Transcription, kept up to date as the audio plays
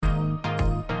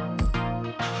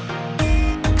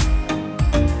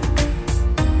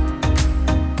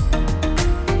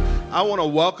I want to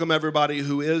welcome everybody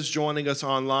who is joining us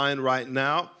online right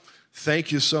now.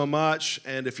 Thank you so much.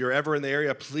 And if you're ever in the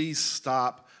area, please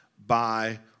stop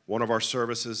by one of our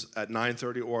services at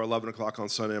 9:30 or 11 o'clock on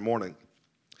Sunday morning.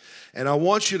 And I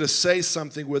want you to say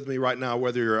something with me right now,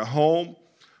 whether you're at home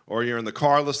or you're in the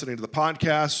car listening to the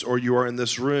podcast or you are in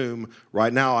this room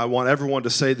right now. I want everyone to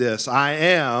say this: I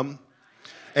am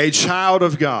a child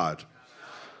of God.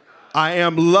 I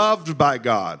am loved by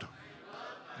God.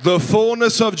 The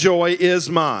fullness of joy is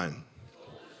mine.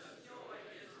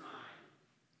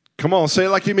 Come on, say it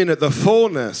like you mean it. The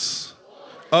fullness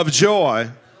of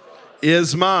joy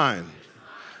is mine.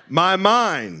 My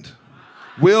mind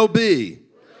will be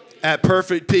at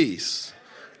perfect peace,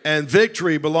 and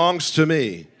victory belongs to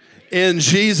me. In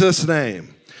Jesus'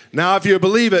 name. Now, if you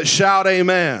believe it, shout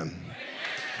amen.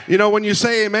 You know, when you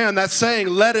say amen, that's saying,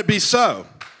 let it be so.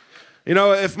 You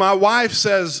know, if my wife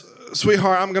says,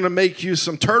 sweetheart, I'm going to make you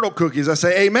some turtle cookies, I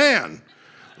say, amen.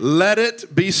 Let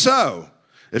it be so.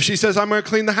 If she says, I'm going to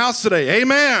clean the house today,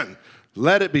 amen.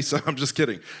 Let it be so. I'm just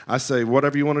kidding. I say,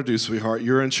 whatever you want to do, sweetheart,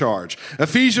 you're in charge.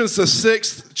 Ephesians, the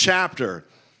 6th chapter,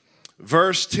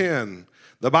 verse 10,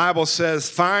 the Bible says,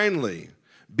 finally,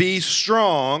 be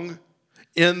strong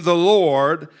in the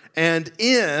Lord and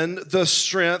in the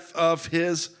strength of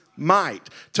his might.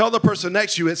 Tell the person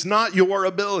next to you, it's not your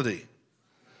ability.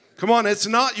 Come on, it's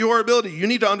not your ability. You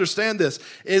need to understand this.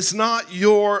 It's not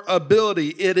your ability.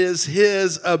 It is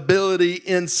his ability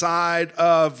inside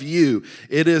of you.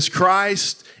 It is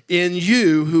Christ in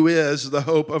you who is the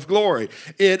hope of glory.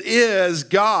 It is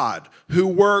God who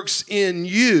works in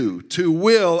you to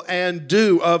will and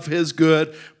do of his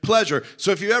good pleasure.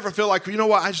 So if you ever feel like, you know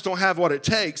what, I just don't have what it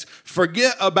takes,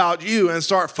 forget about you and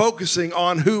start focusing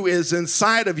on who is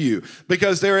inside of you,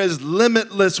 because there is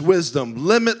limitless wisdom,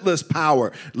 limitless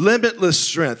power, limitless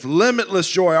strength, limitless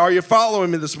joy. Are you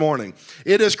following me this morning?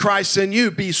 It is Christ in you.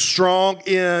 Be strong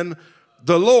in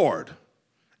the Lord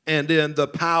and in the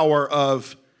power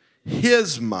of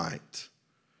his might.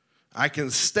 I can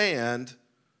stand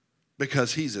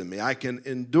because he's in me. I can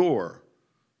endure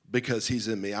because he's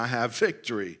in me. I have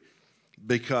victory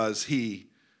because he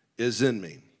is in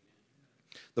me.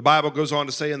 The Bible goes on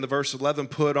to say in the verse 11,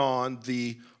 put on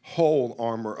the whole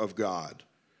armor of God,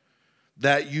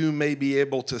 that you may be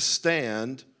able to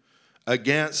stand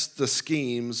against the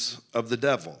schemes of the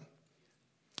devil.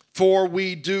 For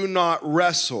we do not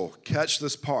wrestle, catch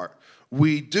this part,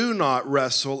 we do not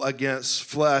wrestle against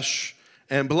flesh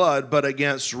and blood, but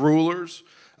against rulers,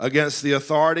 against the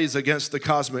authorities, against the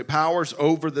cosmic powers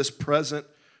over this present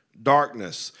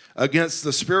darkness, against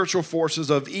the spiritual forces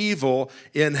of evil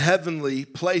in heavenly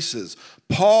places.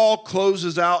 Paul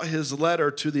closes out his letter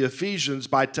to the Ephesians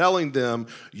by telling them,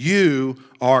 you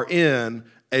are in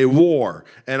a war.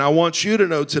 And I want you to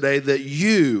know today that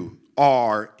you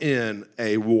are in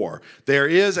a war. There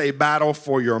is a battle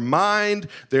for your mind.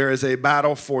 There is a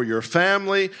battle for your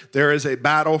family. There is a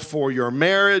battle for your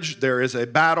marriage. There is a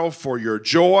battle for your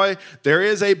joy. There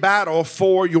is a battle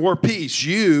for your peace.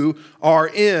 You are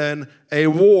in a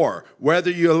war.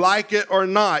 Whether you like it or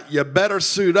not, you better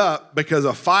suit up, because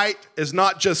a fight is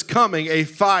not just coming, a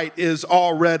fight is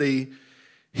already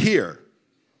here.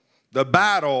 The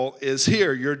battle is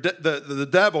here. The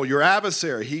devil, your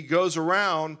adversary, he goes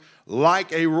around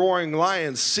like a roaring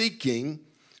lion seeking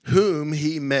whom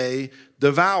he may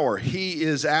devour. He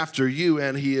is after you,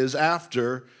 and he is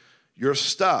after your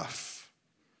stuff.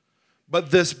 But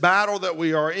this battle that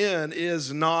we are in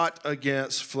is not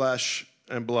against flesh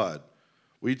and blood.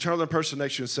 Will you turn to the person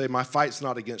next to you and say, my fight's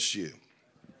not against you?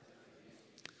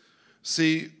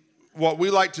 See, what we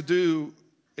like to do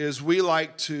is we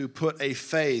like to put a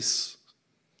face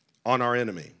on our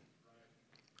enemy.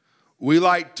 We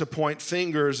like to point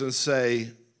fingers and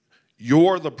say,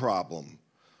 you're the problem,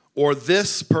 or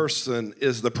this person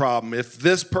is the problem. If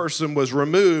this person was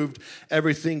removed,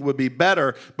 everything would be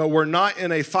better. But we're not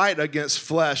in a fight against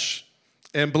flesh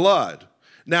and blood.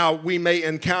 Now, we may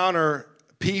encounter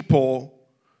people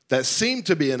that seem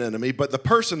to be an enemy, but the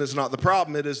person is not the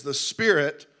problem. It is the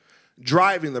spirit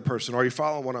driving the person. Are you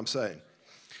following what I'm saying?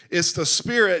 It's the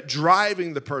spirit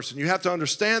driving the person. You have to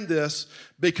understand this,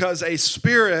 because a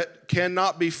spirit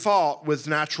cannot be fought with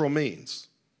natural means.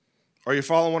 Are you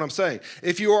following what I'm saying?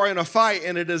 If you are in a fight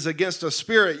and it is against a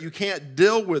spirit, you can't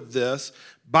deal with this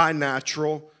by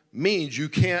natural means. You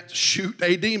can't shoot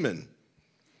a demon.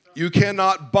 You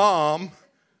cannot bomb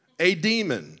a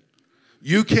demon.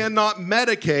 You cannot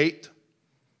medicate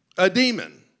a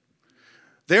demon.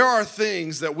 There are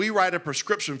things that we write a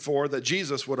prescription for that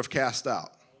Jesus would have cast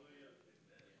out.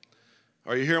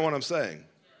 Are you hearing what I'm saying?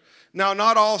 Now,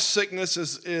 not all sickness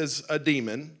is a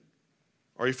demon.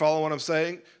 Are you following what I'm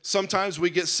saying? Sometimes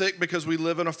we get sick because we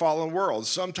live in a fallen world.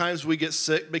 Sometimes we get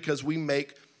sick because we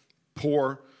make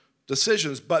poor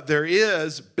decisions. But there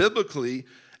is, biblically,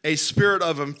 a spirit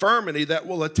of infirmity that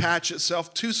will attach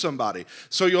itself to somebody.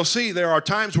 So you'll see there are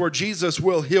times where Jesus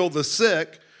will heal the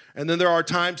sick, and then there are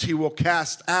times he will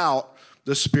cast out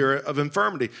the spirit of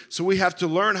infirmity. So we have to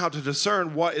learn how to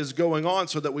discern what is going on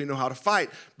so that we know how to fight,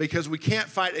 because we can't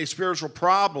fight a spiritual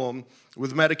problem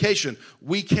with medication.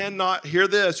 We cannot, hear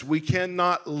this, we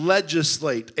cannot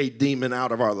legislate a demon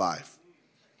out of our life.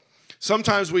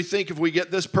 Sometimes we think if we get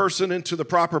this person into the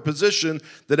proper position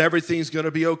that everything's going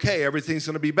to be okay, everything's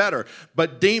going to be better.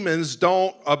 But demons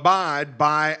don't abide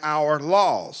by our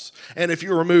laws. And if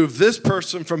you remove this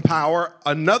person from power,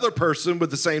 another person with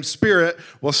the same spirit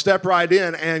will step right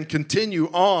in and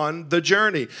continue on the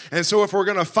journey. And so if we're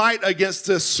going to fight against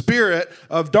this spirit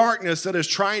of darkness that is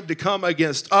trying to come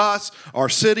against us, our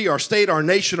city, our state, our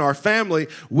nation, our family,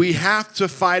 we have to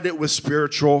fight it with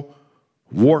spiritual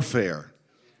warfare.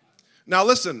 Now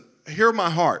listen, hear my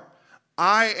heart.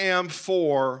 I am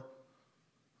for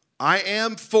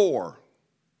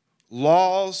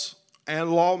laws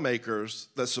and lawmakers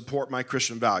that support my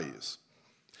Christian values.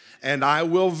 And I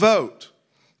will vote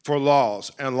for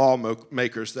laws and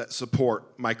lawmakers that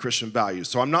support my Christian values.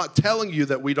 So I'm not telling you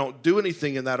that we don't do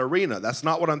anything in that arena. That's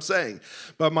not what I'm saying.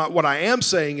 But what I am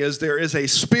saying is there is a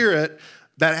spirit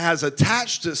that has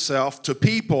attached itself to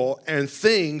people and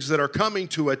things that are coming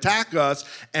to attack us,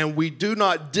 and we do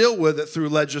not deal with it through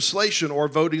legislation or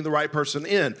voting the right person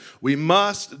in. We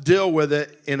must deal with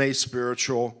it in a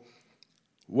spiritual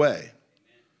way.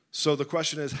 So the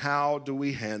question is, how do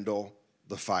we handle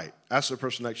the fight? Ask the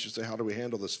person next to you, say, how do we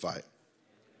handle this fight?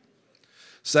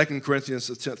 2 Corinthians,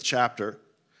 the 10th chapter,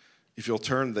 if you'll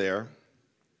turn there.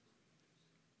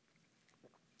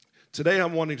 Today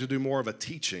I'm wanting to do more of a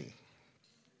teaching.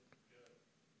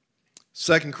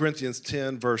 2 Corinthians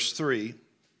 10, verse 3,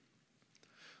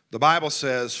 the Bible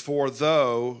says, for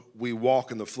though we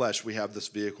walk in the flesh, we have this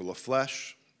vehicle of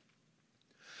flesh,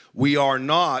 we are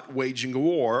not waging a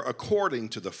war according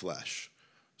to the flesh.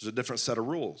 There's a different set of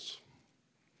rules.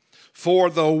 For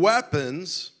the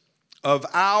weapons of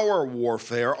our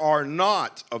warfare are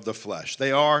not of the flesh.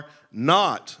 They are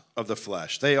not of the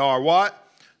flesh. They are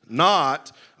what?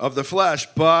 Not of the flesh,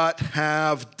 but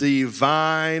have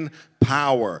divine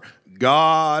power.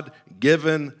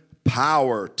 God-given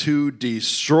power to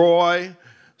destroy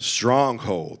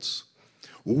strongholds.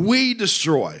 We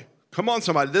destroy. Come on,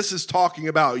 somebody. This is talking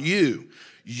about you.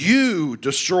 You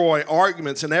destroy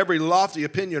arguments and every lofty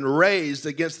opinion raised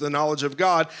against the knowledge of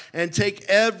God, and take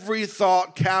every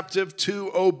thought captive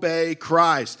to obey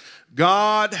Christ.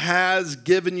 God has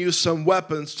given you some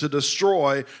weapons to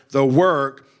destroy the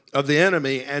work of the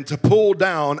enemy and to pull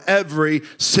down every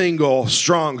single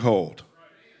stronghold.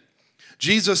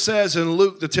 Jesus says in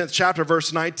Luke, the 10th chapter,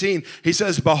 verse 19, he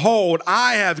says, behold,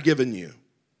 I have given you.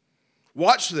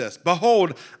 Watch this.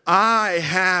 Behold, I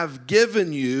have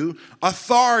given you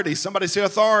authority. Somebody say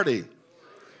authority.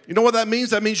 You know what that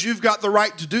means? That means you've got the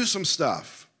right to do some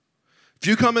stuff. If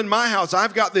you come in my house,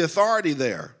 I've got the authority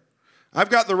there.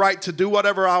 I've got the right to do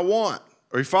whatever I want.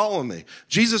 Are you following me?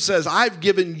 Jesus says, I've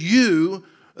given you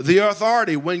the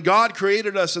authority. When God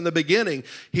created us in the beginning,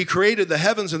 he created the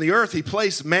heavens and the earth. He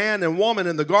placed man and woman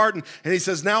in the garden, and he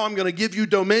says, now I'm going to give you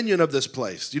dominion of this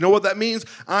place. Do you know what that means?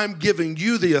 I'm giving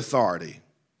you the authority.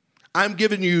 I'm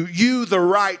giving you the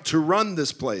right to run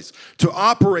this place, to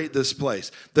operate this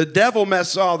place. The devil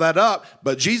messed all that up,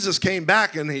 but Jesus came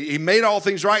back and he made all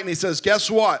things right, and he says, guess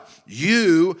what?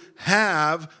 You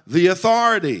have the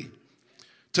authority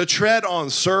to tread on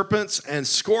serpents and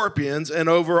scorpions and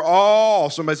over all,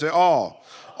 somebody say all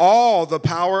the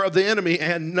power of the enemy,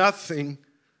 and nothing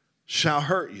shall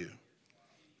hurt you.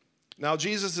 Now,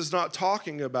 Jesus is not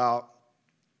talking about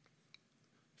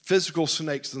physical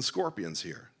snakes and scorpions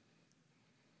here.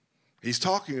 He's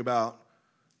talking about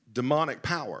demonic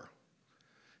power.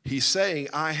 He's saying,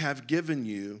 I have given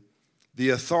you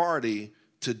the authority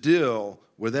to deal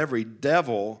with every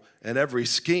devil and every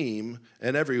scheme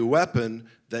and every weapon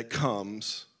that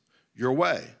comes your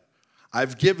way.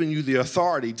 I've given you the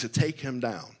authority to take him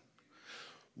down.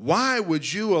 Why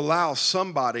would you allow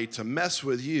somebody to mess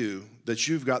with you that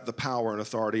you've got the power and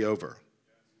authority over?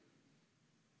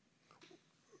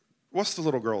 What's the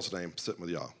little girl's name sitting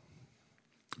with y'all?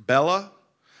 Bella?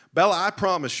 Bella, I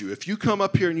promise you, if you come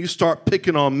up here and you start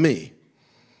picking on me,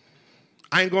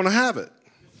 I ain't going to have it.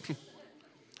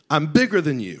 I'm bigger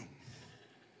than you.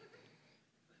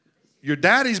 Your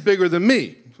daddy's bigger than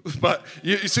me. But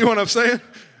you see what I'm saying?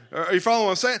 Are you following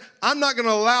what I'm saying? I'm not going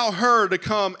to allow her to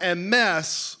come and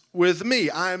mess with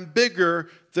me. I'm bigger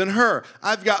than her.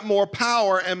 I've got more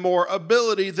power and more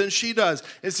ability than she does.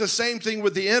 It's the same thing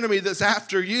with the enemy that's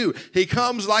after you. He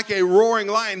comes like a roaring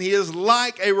lion. He is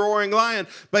like a roaring lion,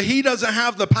 but he doesn't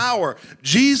have the power.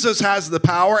 Jesus has the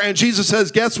power, and Jesus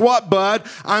says, guess what, bud?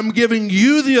 I'm giving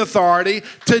you the authority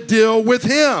to deal with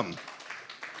him.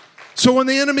 So when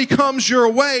the enemy comes your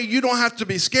way, you don't have to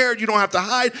be scared. You don't have to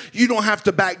hide. You don't have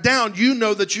to back down. You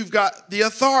know that you've got the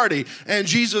authority. And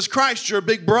Jesus Christ, your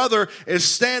big brother, is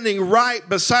standing right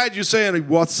beside you saying,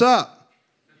 what's up?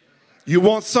 You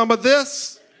want some of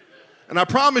this? And I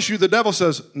promise you, the devil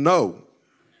says, no.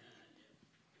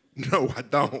 No, I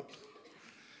don't.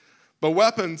 But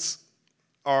weapons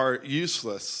are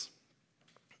useless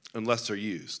unless they're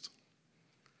used.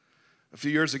 A few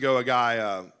years ago, a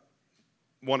guy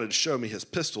wanted to show me his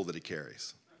pistol that he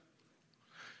carries.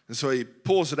 And so he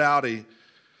pulls it out, he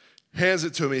hands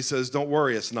it to me, he says, don't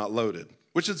worry, it's not loaded,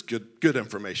 which is good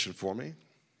information for me.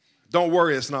 Don't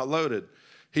worry, it's not loaded.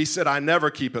 He said, I never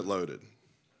keep it loaded.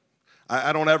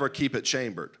 I don't ever keep it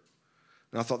chambered.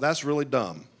 And I thought, that's really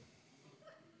dumb.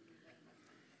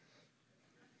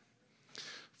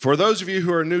 For those of you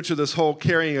who are new to this whole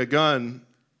carrying a gun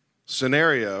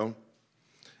scenario,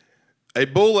 a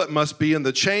bullet must be in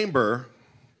the chamber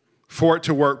for it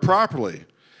to work properly.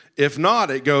 If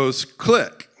not, it goes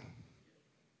click.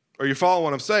 Are you following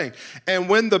what I'm saying? And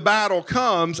when the battle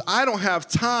comes, I don't have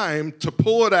time to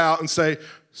pull it out and say,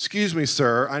 excuse me,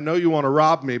 sir, I know you want to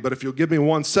rob me, but if you'll give me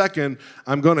 1 second,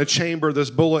 I'm going to chamber this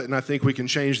bullet, and I think we can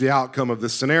change the outcome of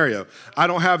this scenario. I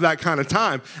don't have that kind of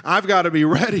time. I've got to be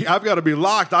ready. I've got to be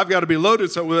locked. I've got to be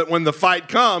loaded so that when the fight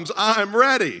comes, I'm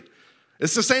ready.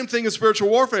 It's the same thing in spiritual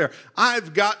warfare.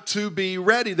 I've got to be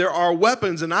ready. There are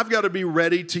weapons, and I've got to be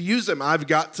ready to use them. I've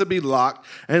got to be locked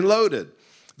and loaded.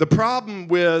 The problem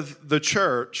with the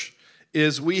church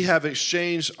is we have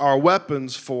exchanged our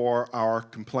weapons for our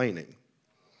complaining.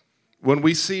 When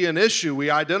we see an issue,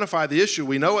 we identify the issue.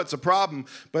 We know it's a problem,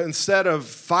 but instead of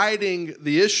fighting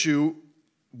the issue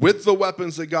with the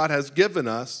weapons that God has given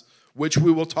us, which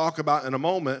we will talk about in a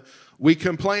moment, we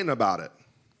complain about it.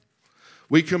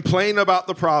 We complain about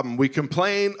the problem. We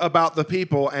complain about the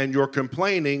people, and your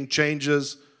complaining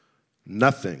changes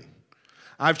nothing.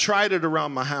 I've tried it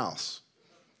around my house.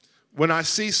 When I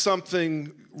see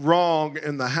something wrong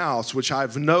in the house, which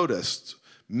I've noticed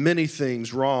many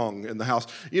things wrong in the house.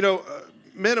 You know,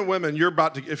 men and women,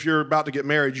 if you're about to get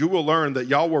married, you will learn that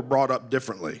y'all were brought up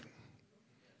differently.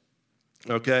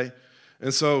 Okay?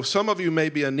 And so some of you may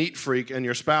be a neat freak, and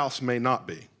your spouse may not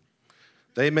be.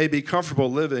 They may be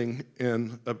comfortable living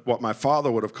in what my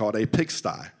father would have called a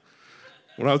pigsty.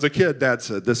 When I was a kid, Dad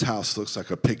said, this house looks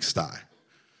like a pigsty.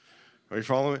 Are you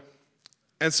following me?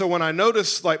 And so when I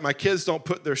notice, like, my kids don't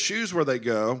put their shoes where they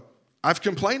go, I've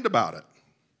complained about it.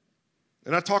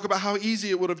 And I talk about how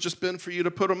easy it would have just been for you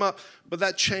to put them up, but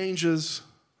that changes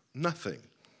nothing.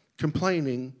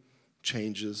 Complaining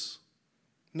changes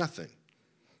nothing.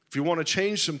 If you want to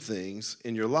change some things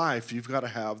in your life, you've got to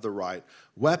have the right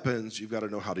weapons. You've got to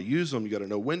know how to use them. You've got to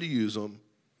know when to use them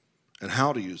and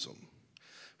how to use them.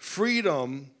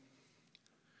 Freedom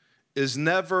is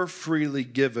never freely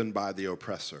given by the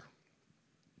oppressor.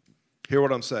 Hear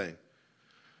what I'm saying?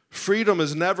 Freedom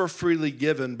is never freely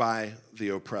given by the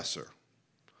oppressor.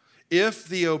 If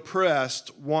the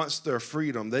oppressed wants their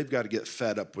freedom, they've got to get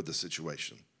fed up with the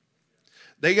situation.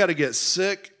 They got to get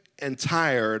sick and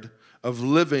tired of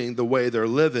living the way they're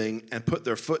living and put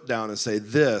their foot down and say,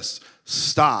 this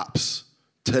stops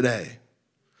today.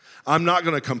 I'm not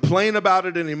going to complain about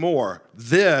it anymore.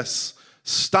 This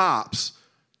stops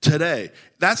today.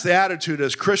 That's the attitude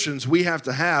as Christians we have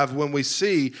to have when we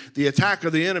see the attack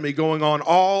of the enemy going on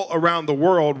all around the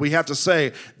world. We have to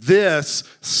say, this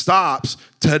stops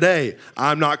today.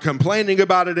 I'm not complaining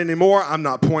about it anymore. I'm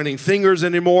not pointing fingers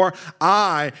anymore.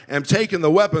 I am taking the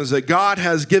weapons that God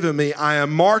has given me. I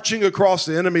am marching across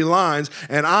the enemy lines,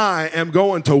 and I am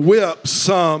going to whip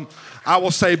some, I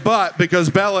will say butt because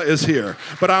Bella is here,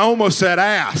 but I almost said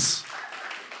ass.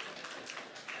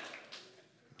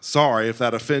 Sorry if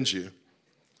that offends you.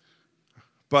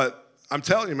 But I'm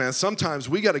telling you, man, sometimes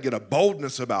we got to get a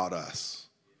boldness about us.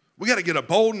 We got to get a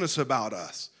boldness about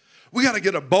us. We got to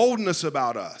get a boldness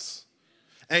about us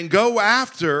and go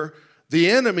after the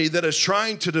enemy that is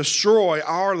trying to destroy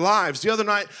our lives. The other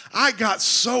night, I got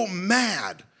so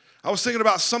mad. I was thinking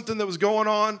about something that was going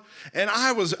on, and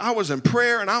I was in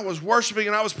prayer, and I was worshiping,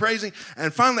 and I was praising,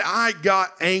 and finally I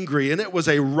got angry, and it was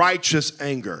a righteous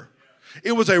anger.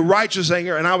 It was a righteous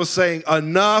anger, and I was saying,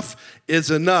 enough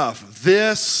is enough.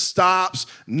 This stops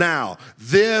now.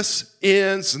 This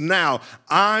ends now.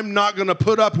 I'm not going to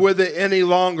put up with it any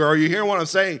longer. Are you hearing what I'm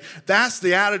saying? That's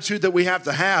the attitude that we have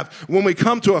to have. When we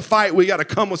come to a fight, we got to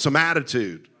come with some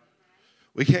attitude.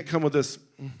 We can't come with this,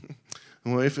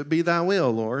 well, if it be thy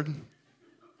will, Lord.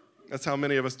 That's how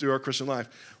many of us do our Christian life.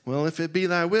 Well, if it be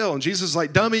thy will. And Jesus is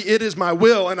like, dummy, it is my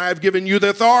will, and I have given you the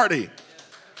authority.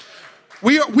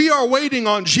 We are waiting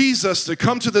on Jesus to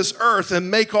come to this earth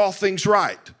and make all things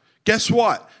right. Guess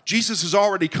what? Jesus has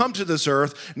already come to this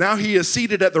earth. Now he is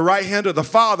seated at the right hand of the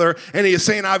Father, and he is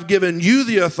saying, I've given you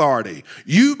the authority.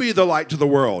 You be the light to the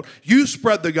world. You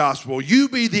spread the gospel. You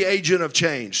be the agent of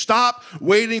change. Stop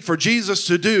waiting for Jesus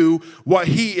to do what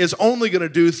he is only going to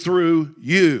do through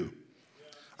you.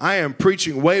 I am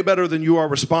preaching way better than you are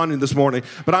responding this morning,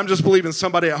 but I'm just believing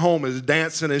somebody at home is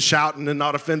dancing and shouting and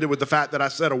not offended with the fact that I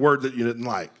said a word that you didn't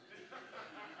like.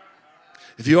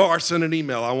 If you are, send an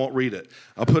email. I won't read it.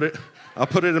 I'll put it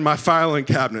in my filing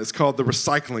cabinet. It's called the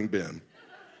recycling bin.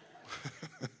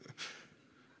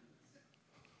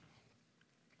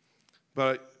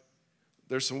 But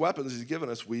there's some weapons he's given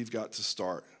us. We've got to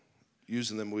start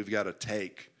using them. We've got to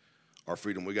take our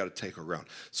freedom. We've got to take our ground.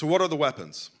 So what are the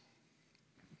weapons?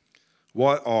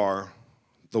 What are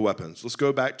the weapons? Let's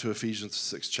go back to Ephesians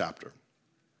 6 chapter.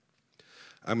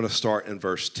 I'm going to start in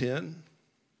verse 10.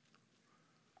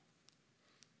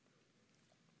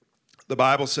 The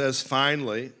Bible says,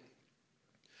 finally,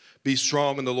 be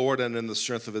strong in the Lord and in the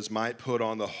strength of his might. Put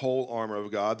on the whole armor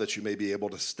of God that you may be able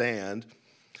to stand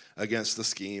against the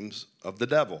schemes of the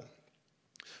devil.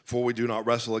 For we do not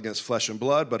wrestle against flesh and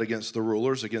blood, but against the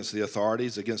rulers, against the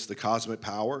authorities, against the cosmic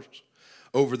powers,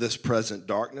 over this present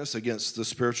darkness, against the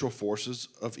spiritual forces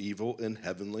of evil in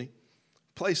heavenly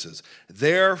places.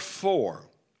 Therefore,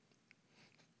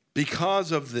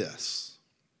 because of this,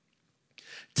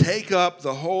 take up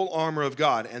the whole armor of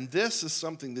God. And this is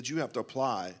something that you have to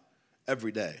apply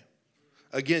every day.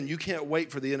 Again, you can't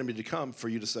wait for the enemy to come for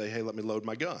you to say, hey, let me load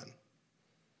my gun.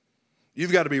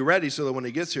 You've got to be ready so that when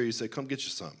he gets here, you say, come get you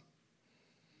some.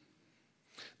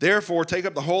 Therefore, take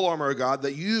up the whole armor of God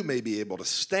that you may be able to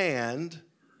stand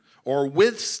or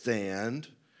withstand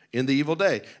in the evil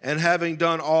day. And having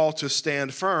done all to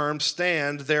stand firm,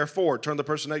 stand therefore. Turn to the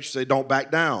person next to you and say, don't back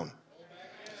down.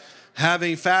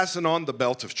 Having fastened on the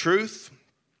belt of truth,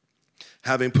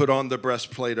 having put on the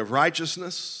breastplate of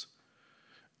righteousness,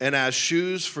 and as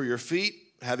shoes for your feet,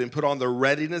 having put on the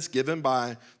readiness given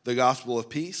by the gospel of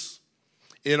peace.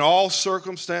 In all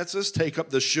circumstances, take up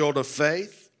the shield of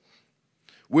faith,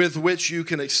 with which you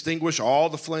can extinguish all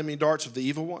the flaming darts of the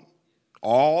evil one.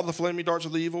 All the flaming darts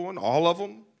of the evil one, all of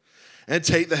them. And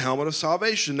take the helmet of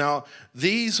salvation. Now,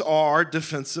 these are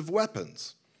defensive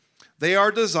weapons. They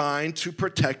are designed to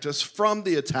protect us from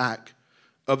the attack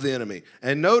of the enemy.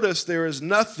 And notice there is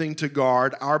nothing to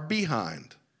guard our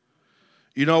behind.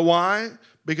 You know why?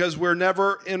 Because we're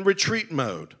never in retreat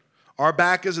mode. Our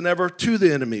back is never to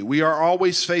the enemy. We are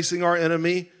always facing our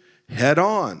enemy head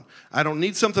on. I don't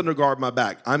need something to guard my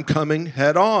back. I'm coming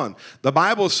head on. The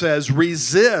Bible says,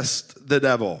 resist the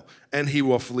devil and he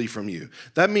will flee from you.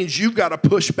 That means you've got to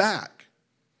push back.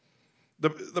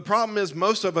 The problem is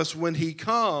most of us, when he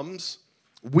comes,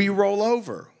 we roll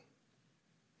over.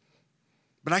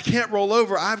 But I can't roll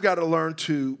over. I've got to learn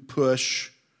to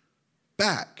push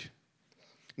back.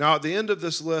 Now, at the end of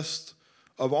this list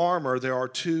of armor, there are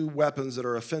two weapons that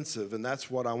are offensive, and that's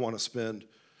what I want to spend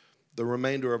the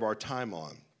remainder of our time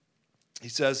on. He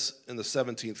says in the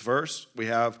 17th verse, we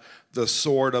have the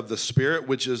sword of the Spirit,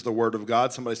 which is the word of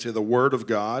God. Somebody say the word of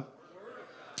God.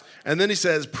 And then he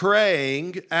says,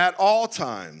 praying at all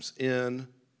times in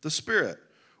the Spirit,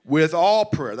 with all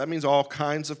prayer. That means all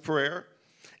kinds of prayer.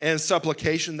 And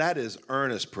supplication, that is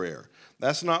earnest prayer.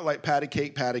 That's not like patty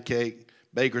cake,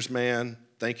 baker's man,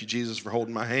 thank you, Jesus, for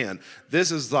holding my hand.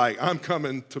 This is like, I'm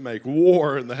coming to make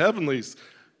war in the heavenlies.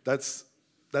 That's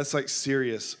like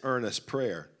serious, earnest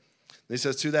prayer. And he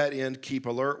says, to that end, keep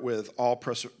alert with all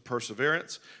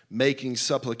perseverance, making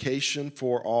supplication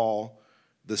for all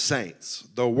the saints.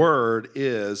 The word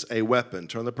is a weapon.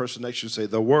 Turn to the person next to you and say,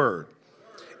 the word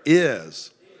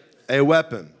is a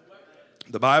weapon.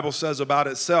 The Bible says about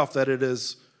itself that it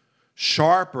is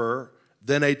sharper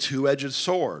than a two-edged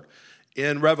sword.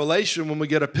 In Revelation, when we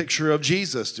get a picture of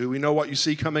Jesus, do we know what you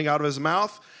see coming out of his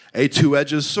mouth? A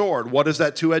two-edged sword. What is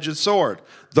that two-edged sword?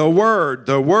 The word.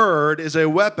 The word is a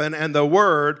weapon, and the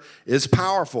word is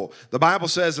powerful. The Bible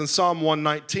says in Psalm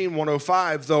 119,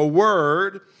 105, the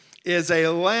word is a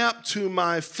lamp to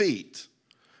my feet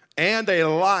and a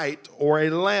light or a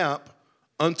lamp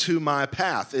unto my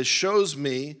path. It shows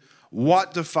me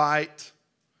what to fight,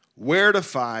 where to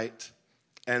fight,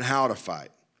 and how to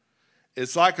fight.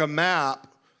 It's like a map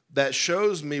that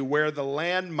shows me where the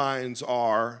landmines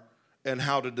are and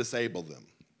how to disable them.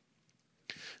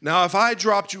 Now, if I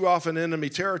dropped you off in enemy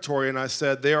territory and I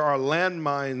said there are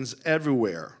landmines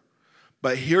everywhere,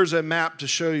 but here's a map to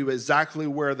show you exactly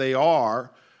where they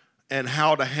are and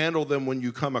how to handle them when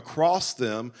you come across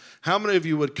them, how many of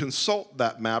you would consult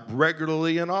that map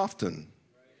regularly and often?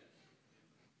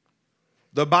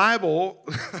 The Bible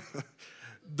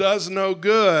does no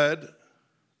good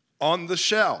on the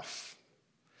shelf.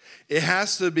 It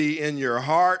has to be in your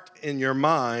heart, in your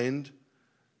mind,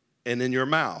 and in your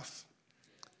mouth.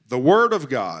 The Word of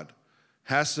God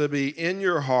has to be in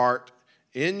your heart,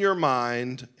 in your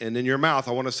mind, and in your mouth.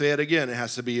 I want to say it again. It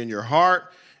has to be in your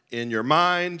heart, in your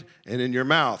mind, and in your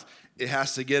mouth. It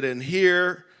has to get in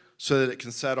here so that it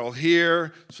can settle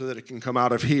here, so that it can come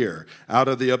out of here. Out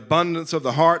of the abundance of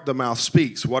the heart, the mouth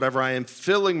speaks. Whatever I am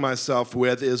filling myself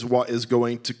with is what is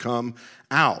going to come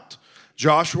out.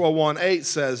 Joshua 1:8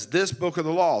 says, this book of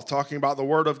the law, talking about the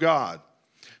Word of God,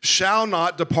 shall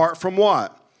not depart from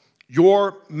what?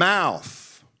 Your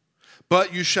mouth,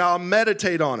 but you shall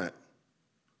meditate on it.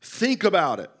 Think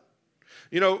about it.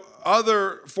 You know,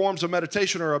 other forms of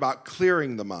meditation are about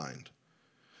clearing the mind.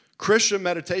 Christian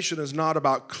meditation is not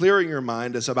about clearing your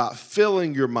mind. It's about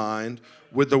filling your mind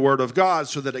with the Word of God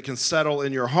so that it can settle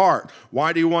in your heart.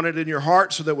 Why do you want it in your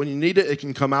heart? So that when you need it, it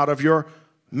can come out of your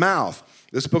mouth.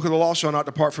 This book of the law shall not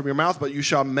depart from your mouth, but you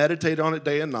shall meditate on it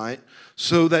day and night,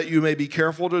 so that you may be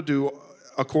careful to do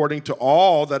according to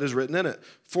all that is written in it.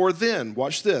 For then,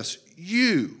 watch this,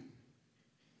 you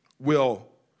will,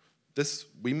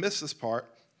 we miss this part.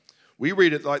 We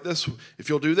read it like this, if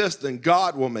you'll do this, then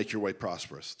God will make your way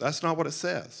prosperous. That's not what it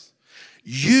says.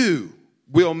 You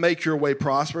will make your way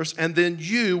prosperous, and then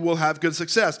you will have good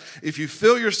success. If you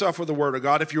fill yourself with the Word of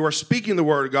God, if you are speaking the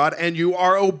Word of God, and you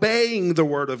are obeying the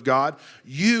Word of God,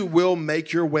 you will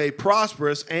make your way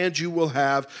prosperous, and you will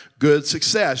have good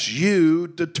success. You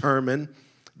determine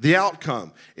the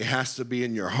outcome. It has to be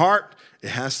in your heart, it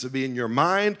has to be in your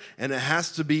mind, and it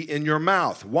has to be in your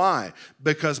mouth. Why?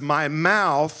 Because my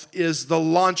mouth is the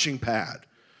launching pad.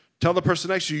 Tell the person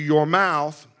next to you, your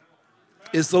mouth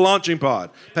is the launching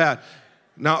pad.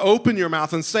 Now open your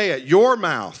mouth and say it. Your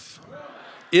mouth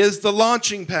is the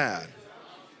launching pad.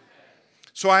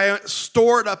 So I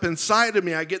store it up inside of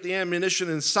me. I get the ammunition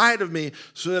inside of me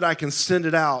so that I can send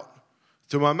it out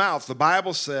through my mouth. The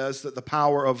Bible says that the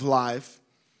power of life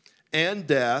and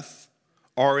death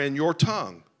are in your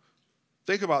tongue.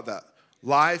 Think about that.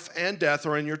 Life and death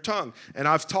are in your tongue. And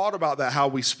I've taught about that, how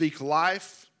we speak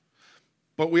life,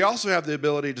 but we also have the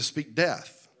ability to speak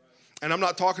death. And I'm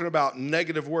not talking about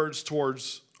negative words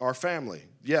towards our family.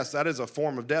 Yes, that is a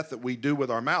form of death that we do with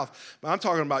our mouth. But I'm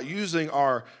talking about using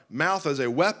our mouth as a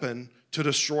weapon to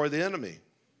destroy the enemy.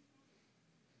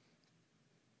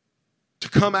 To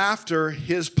come after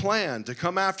his plan, to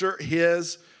come after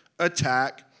his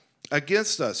attack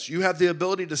against us. You have the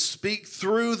ability to speak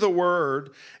through the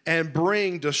word and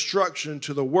bring destruction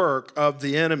to the work of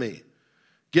the enemy.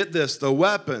 Get this, the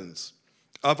weapons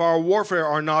of our warfare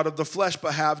are not of the flesh,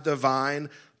 but have divine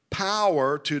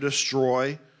power to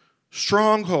destroy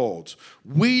strongholds.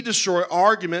 We destroy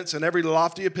arguments and every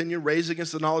lofty opinion raised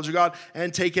against the knowledge of God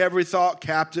and take every thought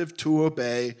captive to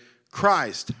obey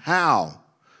Christ. How?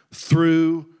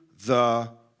 Through the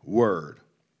word.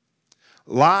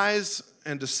 Lies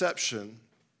and deception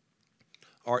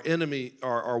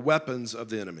are weapons of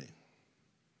the enemy.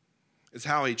 It's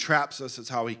how he traps us. It's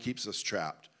how he keeps us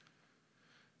trapped.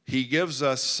 He gives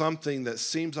us something that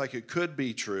seems like it could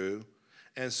be true,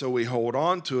 and so we hold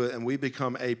on to it, and we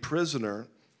become a prisoner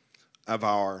of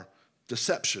our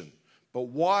deception. But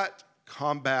what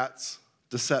combats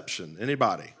deception?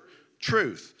 Anybody?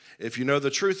 Truth. If you know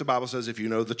the truth, the Bible says if you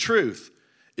know the truth,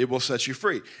 it will set you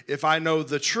free. If I know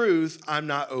the truth, I'm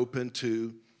not open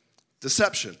to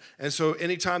deception. And so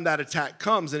anytime that attack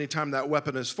comes, anytime that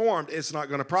weapon is formed, it's not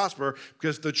going to prosper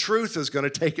because the truth is going to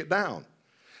take it down.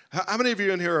 How many of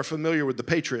you in here are familiar with the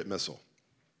Patriot missile?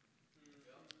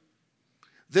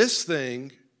 This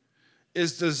thing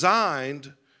is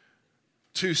designed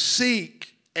to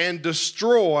seek and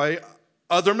destroy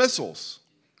other missiles.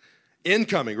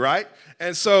 Incoming, right?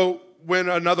 And so when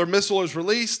another missile is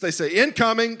released, they say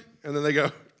incoming, and then they go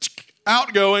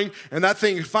outgoing, and that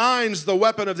thing finds the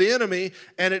weapon of the enemy,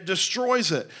 and it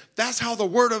destroys it. That's how the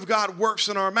word of God works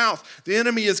in our mouth. The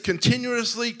enemy is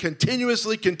continuously,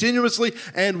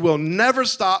 and will never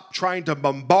stop trying to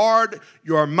bombard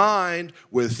your mind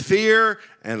with fear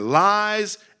and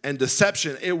lies and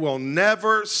deception. It will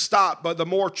never stop. But the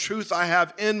more truth I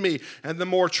have in me and the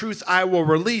more truth I will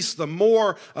release, the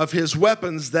more of his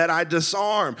weapons that I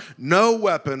disarm. No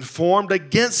weapon formed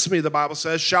against me, the Bible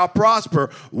says, shall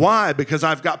prosper. Why? Because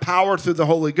I've got power through the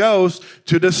Holy Ghost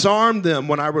to disarm them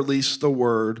when I release the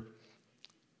word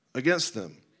against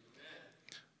them.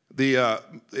 I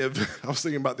was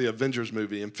thinking about the Avengers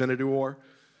movie, Infinity War,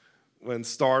 when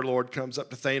Star-Lord comes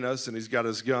up to Thanos and he's got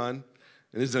his gun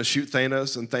and he's going to shoot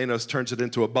Thanos and Thanos turns it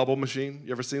into a bubble machine.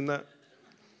 You ever seen that?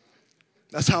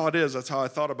 That's how it is. That's how I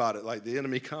thought about it. Like the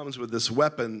enemy comes with this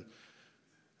weapon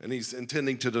and he's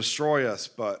intending to destroy us,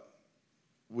 but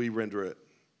we render it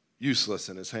useless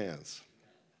in his hands.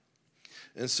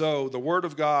 And so the word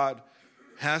of God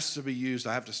has to be used.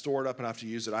 I have to store it up and I have to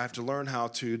use it. I have to learn how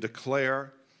to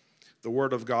declare the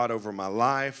word of God over my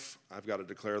life. I've got to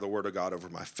declare the word of God over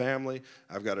my family.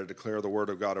 I've got to declare the word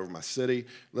of God over my city.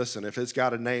 Listen, if it's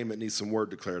got a name, it needs some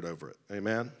word declared over it.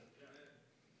 Amen?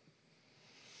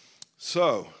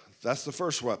 So, that's the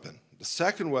first weapon. The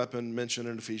second weapon mentioned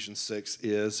in Ephesians 6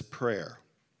 is prayer.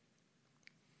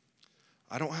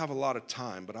 I don't have a lot of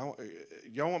time, but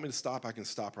y'all want me to stop? I can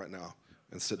stop right now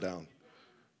and sit down.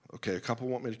 Okay, a couple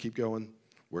want me to keep going.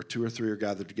 Where 2 or 3 are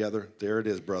gathered together. There it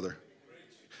is, brother.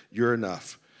 You're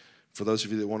enough. For those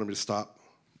of you that wanted me to stop,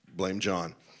 blame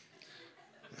John.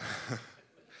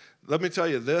 Let me tell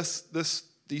you,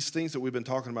 these things that we've been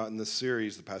talking about in this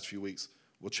series the past few weeks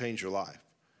will change your life.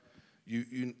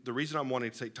 The reason I'm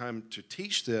wanting to take time to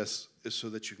teach this is so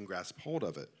that you can grasp hold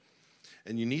of it.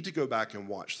 And you need to go back and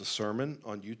watch the sermon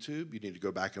on YouTube. You need to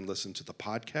go back and listen to the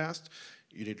podcast.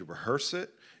 You need to rehearse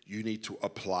it. You need to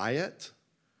apply it.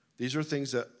 These are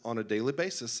things that on a daily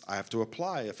basis I have to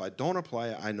apply. If I don't apply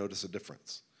it, I notice a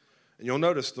difference. And you'll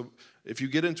notice if you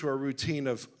get into a routine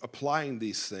of applying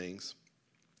these things,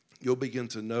 you'll begin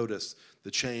to notice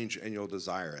the change and you'll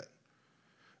desire it.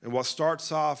 And what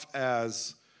starts off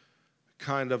as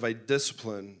kind of a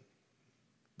discipline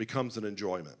becomes an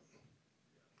enjoyment.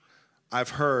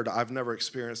 I've never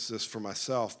experienced this for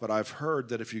myself, but I've heard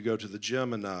that if you go to the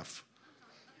gym enough,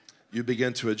 you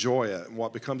begin to enjoy it. And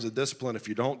what becomes a discipline, if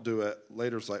you don't do it,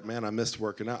 later it's like, man, I missed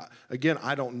working out. Again,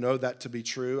 I don't know that to be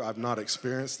true. I've not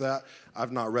experienced that.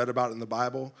 I've not read about it in the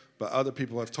Bible, but other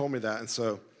people have told me that. And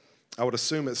so I would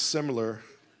assume it's similar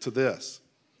to this.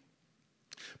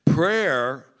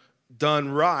 Prayer done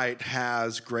right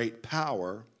has great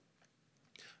power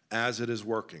as it is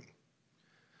working.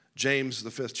 James, the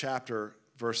 5th chapter,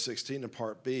 verse 16 in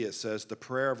part B, it says, the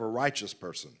prayer of a righteous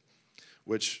person,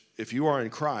 which if you are in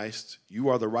Christ, you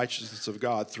are the righteousness of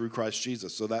God through Christ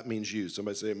Jesus. So that means you.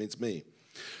 Somebody say it means me.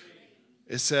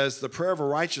 It says the prayer of a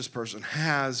righteous person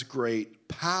has great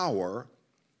power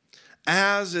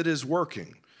as it is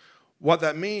working. What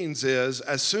that means is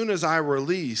as soon as I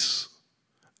release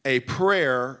a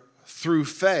prayer through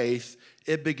faith,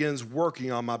 it begins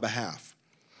working on my behalf.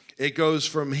 It goes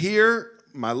from here,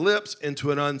 my lips,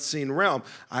 into an unseen realm.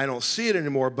 I don't see it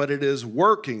anymore, but it is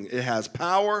working. It has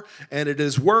power, and it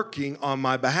is working on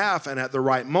my behalf. And at the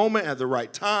right moment, at the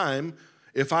right time,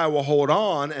 if I will hold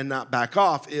on and not back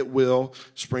off, it will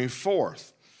spring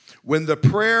forth. When the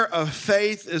prayer of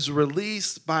faith is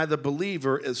released by the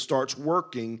believer, it starts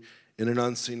working in an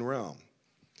unseen realm.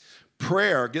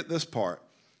 Prayer, get this part,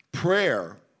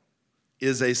 prayer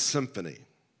is a symphony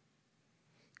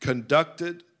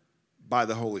conducted by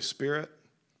the Holy Spirit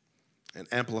and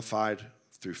amplified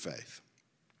through faith.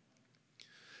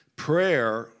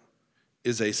 Prayer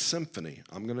is a symphony.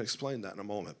 I'm going to explain that in a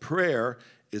moment. Prayer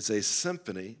is a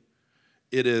symphony.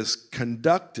 It is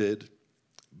conducted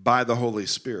by the Holy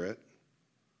Spirit,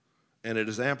 and it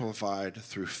is amplified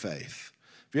through faith.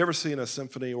 Have you ever seen a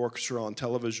symphony orchestra on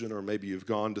television, or maybe you've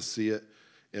gone to see it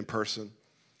in person?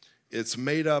 It's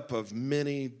made up of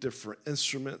many different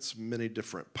instruments, many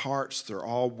different parts. They're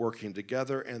all working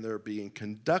together, and they're being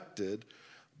conducted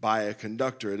by a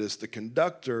conductor. It is the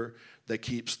conductor that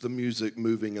keeps the music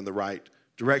moving in the right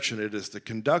direction. It is the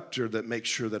conductor that makes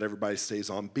sure that everybody stays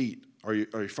on beat. Are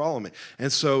you following me?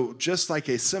 And so just like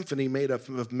a symphony made up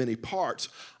of many parts,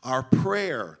 our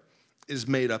prayer is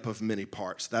made up of many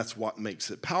parts. That's what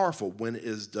makes it powerful when it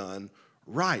is done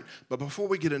right. But before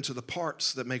we get into the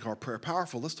parts that make our prayer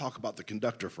powerful, let's talk about the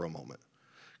conductor for a moment.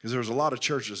 Because there's a lot of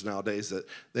churches nowadays that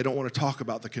they don't want to talk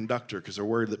about the conductor because they're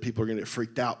worried that people are going to get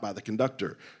freaked out by the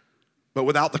conductor. But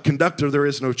without the conductor, there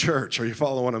is no church. Are you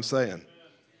following what I'm saying?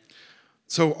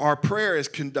 So our prayer is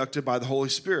conducted by the Holy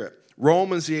Spirit.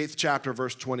 Romans, the 8th chapter,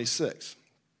 verse 26.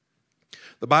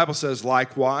 The Bible says,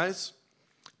 likewise,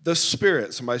 the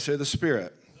Spirit, somebody say the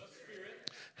Spirit,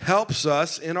 helps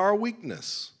us in our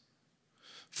weakness.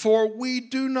 For we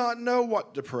do not know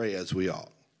what to pray as we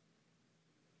ought.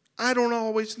 I don't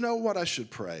always know what I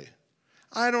should pray.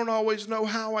 I don't always know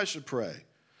how I should pray.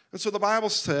 And so the Bible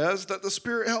says that the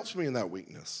Spirit helps me in that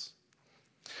weakness.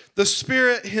 The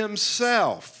Spirit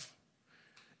himself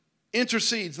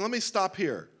intercedes. Let me stop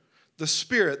here. The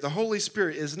Spirit, the Holy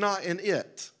Spirit, is not an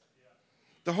it.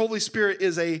 The Holy Spirit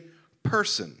is a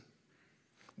person,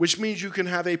 which means you can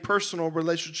have a personal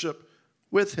relationship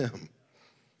with him.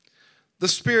 The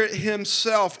Spirit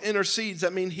himself intercedes.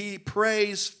 That means he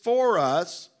prays for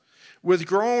us with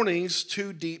groanings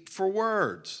too deep for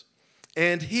words.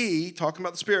 And he, talking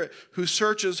about the Spirit, who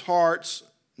searches hearts,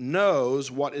 knows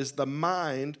what is the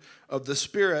mind of the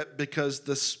Spirit, because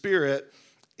the Spirit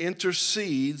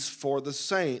intercedes for the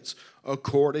saints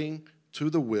according to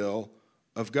the will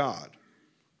of God.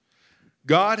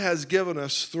 God has given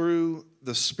us through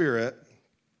the Spirit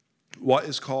what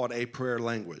is called a prayer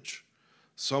language.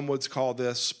 Some would call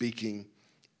this speaking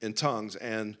in tongues,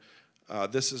 and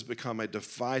this has become a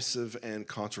divisive and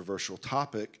controversial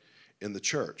topic in the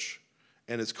church,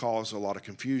 and it's caused a lot of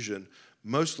confusion,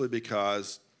 mostly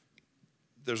because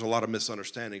there's a lot of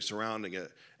misunderstanding surrounding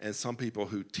it, and some people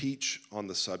who teach on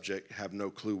the subject have no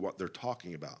clue what they're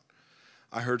talking about.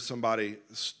 I heard somebody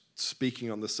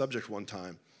speaking on the subject one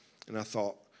time, and I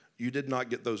thought, you did not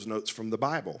get those notes from the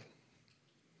Bible,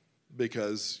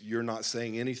 because you're not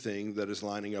saying anything that is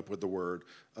lining up with the Word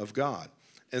of God.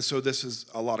 And so this is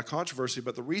a lot of controversy,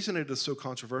 but the reason it is so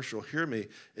controversial, hear me,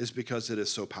 is because it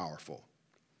is so powerful.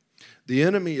 The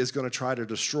enemy is going to try to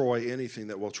destroy anything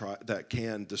that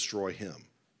can destroy him.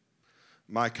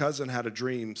 My cousin had a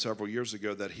dream several years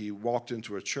ago that he walked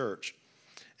into a church,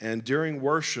 and during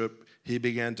worship, he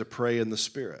began to pray in the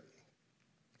Spirit.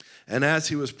 And as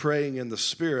he was praying in the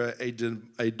Spirit,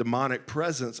 a demonic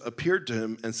presence appeared to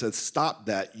him and said, "Stop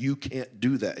that. You can't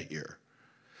do that here."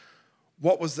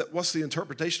 What was that? What's the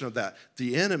interpretation of that?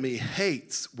 The enemy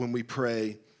hates when we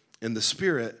pray in the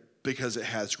Spirit because it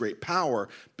has great power,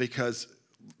 because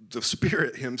the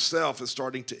Spirit himself is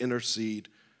starting to intercede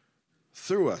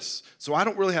through us. So I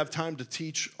don't really have time to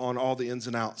teach on all the ins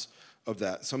and outs of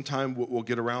that. Sometime we'll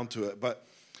get around to it. But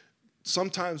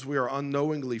sometimes we are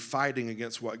unknowingly fighting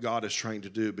against what God is trying to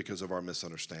do because of our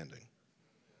misunderstanding.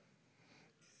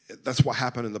 That's what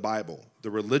happened in the Bible.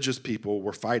 The religious people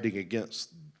were fighting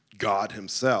against God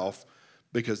himself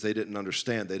because they didn't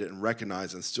understand, they didn't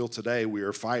recognize, and still today we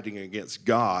are fighting against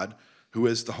God, who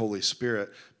is the Holy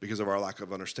Spirit, because of our lack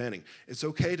of understanding. It's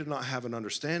okay to not have an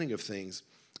understanding of things,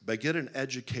 but get an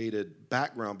educated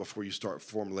background before you start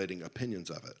formulating opinions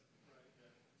of it.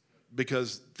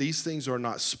 Because these things are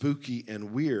not spooky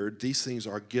and weird. These things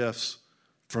are gifts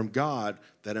from God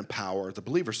that empower the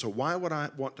believer. So why would I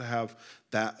want to have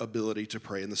that ability to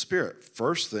pray in the Spirit?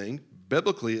 First thing,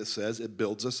 biblically it says it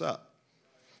builds us up.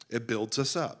 It builds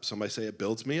us up. Somebody say, it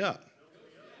builds me up.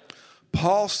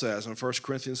 Paul says in 1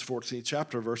 Corinthians 14th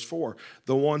chapter, verse 4,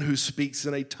 the one who speaks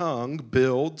in a tongue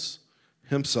builds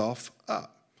himself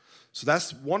up. So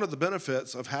that's one of the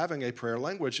benefits of having a prayer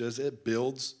language, is it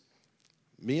builds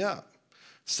me up.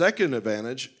 Second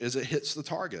advantage is it hits the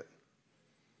target.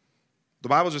 The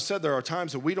Bible just said there are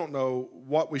times that we don't know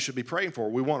what we should be praying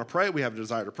for. We want to pray, we have a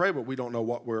desire to pray, but we don't know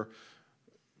what we're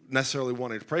necessarily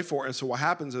wanting to pray for. And so what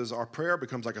happens is our prayer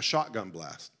becomes like a shotgun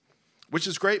blast, which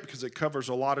is great because it covers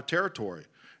a lot of territory.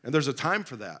 And there's a time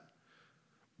for that.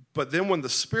 But then when the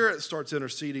Spirit starts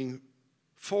interceding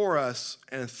for us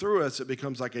and through us, it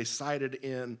becomes like a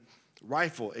sighted-in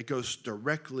rifle. It goes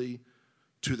directly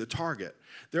to the target.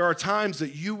 There are times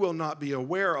that you will not be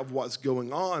aware of what's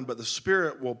going on, but the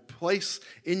Spirit will place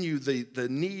in you the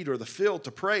need or the feel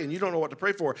to pray, and you don't know what to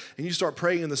pray for, and you start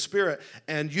praying in the Spirit,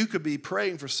 and you could be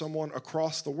praying for someone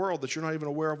across the world that you're not even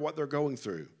aware of what they're going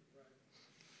through.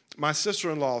 My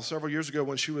sister-in-law, several years ago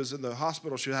when she was in the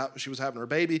hospital, she was having her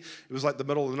baby. It was like the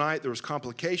middle of the night. There was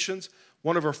complications.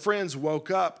 One of her friends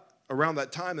woke up around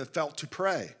that time and felt to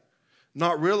pray,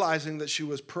 not realizing that she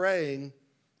was praying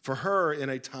for her in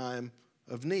a time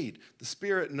of need. The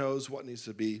Spirit knows what needs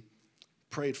to be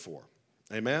prayed for.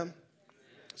 Amen?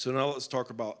 So now let's talk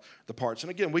about the parts.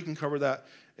 And again, we can cover that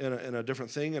in a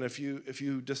different thing. And if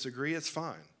you disagree, it's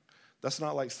fine. That's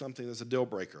not like something that's a deal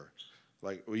breaker.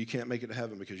 Like, well, you can't make it to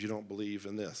heaven because you don't believe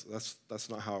in this. That's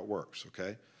not how it works,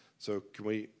 okay? So can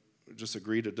we just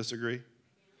agree to disagree?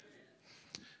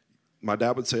 My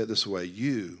dad would say it this way: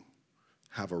 you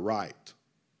have a right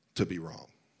to be wrong.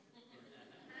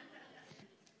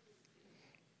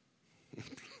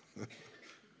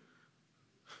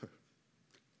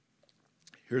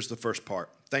 Here's the first part,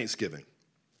 Thanksgiving.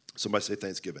 Somebody say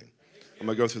Thanksgiving. I'm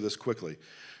going to go through this quickly.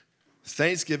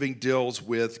 Thanksgiving deals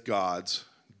with God's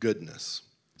goodness.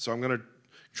 So I'm going to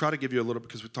Try to give you a little,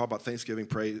 because we talk about Thanksgiving,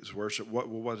 praise, worship.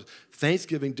 What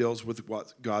Thanksgiving deals with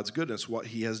what God's goodness, what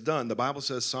he has done. The Bible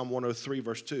says, Psalm 103,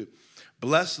 verse 2,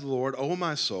 bless the Lord, O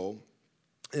my soul,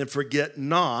 and forget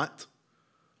not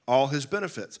all his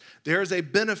benefits. There is a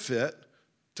benefit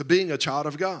to being a child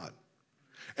of God.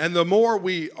 And the more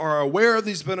we are aware of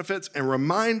these benefits and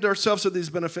remind ourselves of these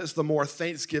benefits, the more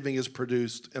thanksgiving is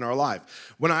produced in our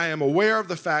life. When I am aware of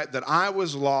the fact that I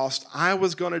was lost, I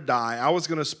was going to die, I was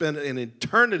going to spend an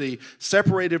eternity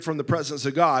separated from the presence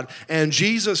of God, and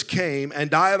Jesus came and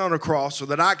died on a cross so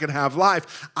that I could have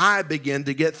life, I begin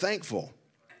to get thankful.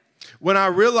 When I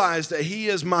realize that he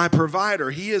is my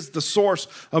provider, he is the source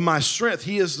of my strength,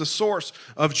 he is the source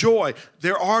of joy.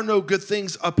 There are no good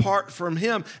things apart from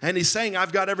him. And he's saying,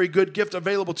 I've got every good gift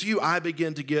available to you. I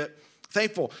begin to get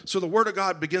thankful. So the word of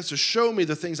God begins to show me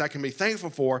the things I can be thankful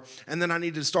for. And then I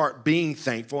need to start being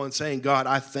thankful and saying, God,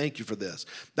 I thank you for this.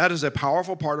 That is a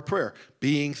powerful part of prayer,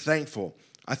 being thankful.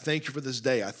 I thank you for this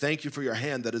day. I thank you for your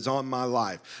hand that is on my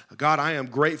life. God, I am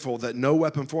grateful that no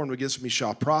weapon formed against me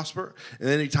shall prosper, and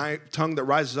any tongue that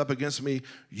rises up against me,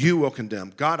 you will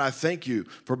condemn. God, I thank you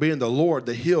for being the Lord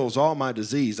that heals all my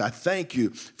disease. I thank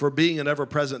you for being an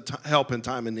ever-present help in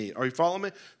time of need. Are you following me?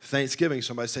 Thanksgiving.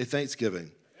 Somebody say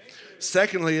thanksgiving.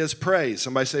 Secondly is praise.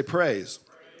 Somebody say praise.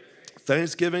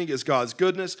 Thanksgiving is God's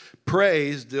goodness.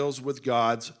 Praise deals with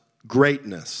God's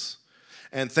greatness.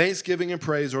 And thanksgiving and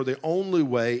praise are the only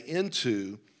way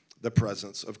into the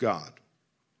presence of God.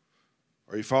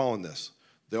 Are you following this?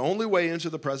 The only way into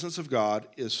the presence of God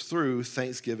is through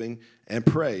thanksgiving and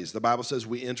praise. The Bible says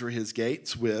we enter his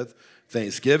gates with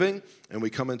thanksgiving and we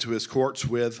come into his courts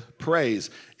with praise.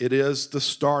 It is the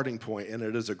starting point, and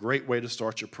it is a great way to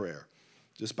start your prayer.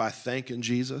 Just by thanking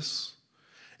Jesus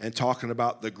and talking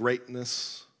about the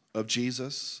greatness of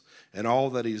Jesus and all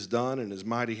that he's done in his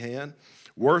mighty hand.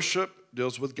 Worship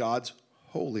deals with God's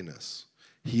holiness.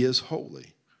 He is holy.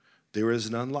 There is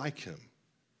none like him.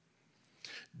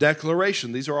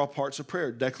 Declaration. These are all parts of prayer.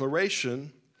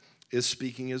 Declaration is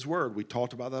speaking his word. We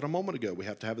talked about that a moment ago. We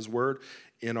have to have his word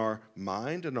in our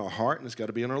mind and our heart, and it's got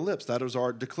to be in our lips. That is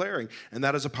our declaring, and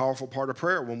that is a powerful part of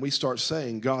prayer when we start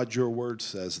saying, God, your word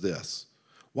says this.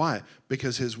 Why?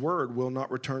 Because his word will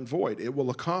not return void. It will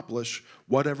accomplish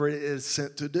whatever it is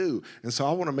sent to do. And so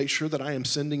I want to make sure that I am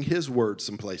sending his word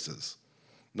some places.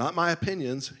 Not my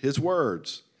opinions, his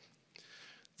words.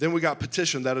 Then we got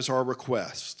petition. That is our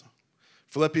request.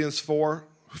 Philippians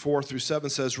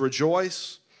 4:4-7 says,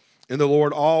 rejoice in the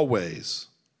Lord always.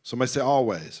 Somebody say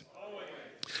always.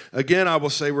 Again, I will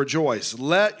say rejoice.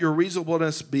 Let your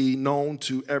reasonableness be known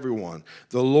to everyone.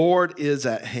 The Lord is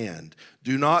at hand.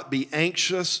 Do not be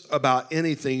anxious about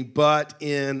anything, but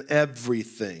in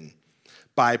everything.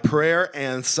 By prayer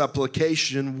and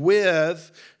supplication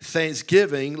with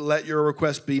thanksgiving, let your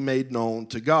requests be made known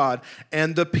to God.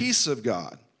 And the peace of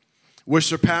God, which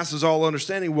surpasses all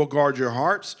understanding, will guard your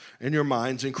hearts and your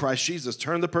minds in Christ Jesus.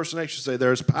 Turn to the person next to you and say,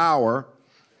 there's power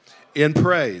in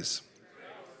praise.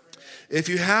 If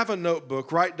you have a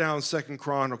notebook, write down 2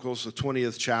 Chronicles, the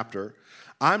 20th chapter.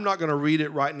 I'm not going to read it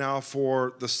right now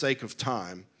for the sake of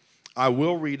time. I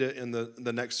will read it in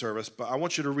the next service, but I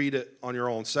want you to read it on your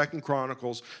own. 2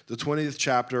 Chronicles, the 20th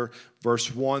chapter,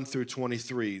 verse 1 through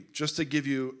 23, just to give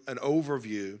you an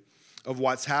overview of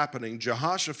what's happening.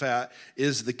 Jehoshaphat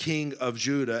is the king of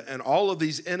Judah, and all of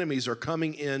these enemies are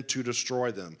coming in to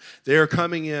destroy them. They are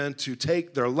coming in to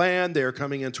take their land. They are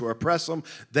coming in to oppress them.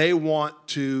 They want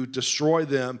to destroy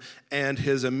them, and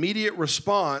his immediate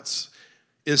response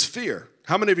is fear.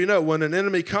 How many of you know when an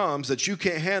enemy comes that you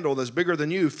can't handle, that's bigger than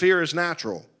you, fear is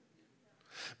natural.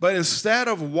 But instead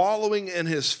of wallowing in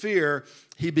his fear,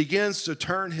 he begins to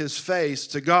turn his face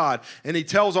to God. And he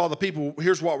tells all the people,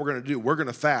 here's what we're going to do. We're going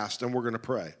to fast and we're going to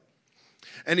pray.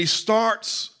 And he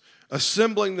starts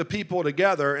assembling the people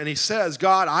together. And he says,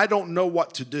 God, I don't know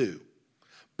what to do,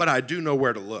 but I do know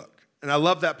where to look. And I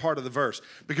love that part of the verse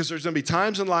because there's going to be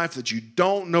times in life that you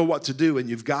don't know what to do and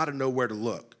you've got to know where to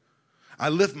look. I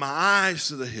lift my eyes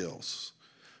to the hills.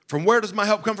 From where does my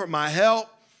help come from? My help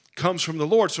comes from the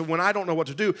Lord. So when I don't know what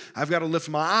to do, I've got to lift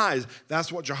my eyes.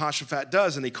 That's what Jehoshaphat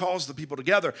does. And he calls the people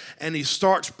together and he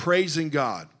starts praising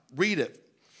God. Read it.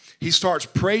 He starts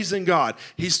praising God.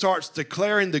 He starts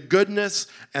declaring the goodness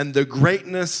and the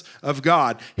greatness of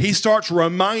God. He starts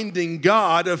reminding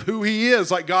God of who he is,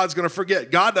 like God's going to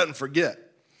forget. God doesn't forget.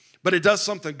 But it does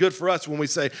something good for us when we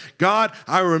say, God,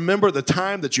 I remember the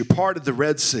time that you parted the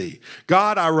Red Sea.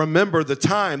 God, I remember the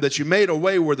time that you made a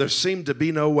way where there seemed to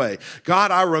be no way.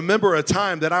 God, I remember a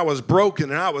time that I was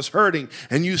broken and I was hurting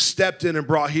and you stepped in and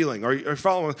brought healing. Are you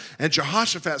following? And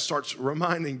Jehoshaphat starts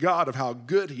reminding God of how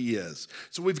good he is.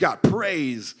 So we've got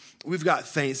praise. We've got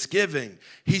thanksgiving.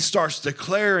 He starts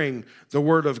declaring the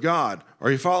word of God. Are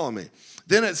you following me?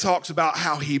 Then it talks about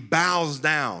how he bows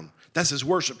down. That's his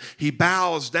worship. He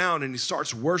bows down and he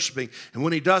starts worshiping. And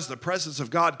when he does, the presence of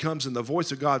God comes and the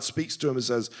voice of God speaks to him and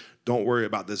says, don't worry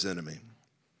about this enemy.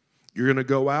 You're going to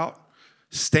go out,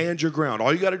 stand your ground.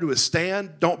 All you got to do is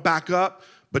stand, don't back up,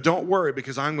 but don't worry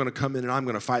because I'm going to come in and I'm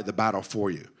going to fight the battle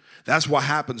for you. That's what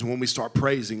happens when we start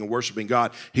praising and worshiping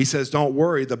God. He says, don't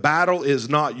worry, the battle is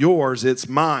not yours, it's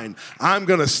mine. I'm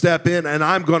going to step in and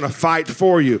I'm going to fight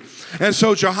for you. And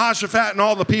so Jehoshaphat and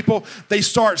all the people, they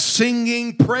start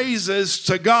singing praises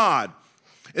to God.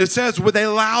 It says with a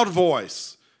loud voice.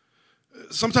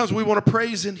 Sometimes we want to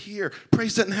praise in here.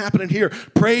 Praise doesn't happen in here.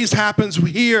 Praise happens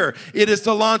here. It is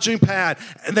the launching pad.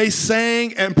 And they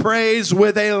sang and praised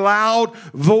with a loud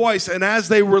voice. And as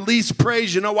they released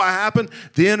praise, you know what happened?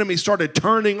 The enemy started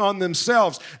turning on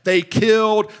themselves. They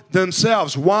killed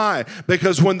themselves. Why?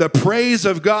 Because when the praise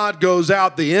of God goes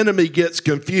out, the enemy gets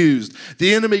confused.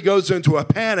 The enemy goes into a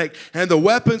panic, and the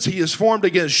weapons he has formed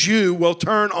against you will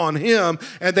turn on him,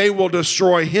 and they will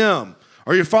destroy him.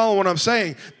 Are you following what I'm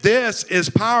saying? This is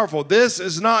powerful. This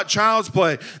is not child's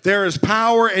play. There is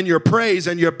power in your praise,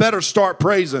 and you better start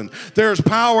praising. There is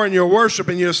power in your worship,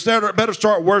 and you better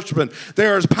start worshiping.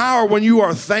 There is power when you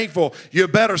are thankful. You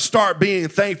better start being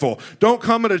thankful. Don't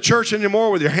come into church anymore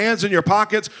with your hands in your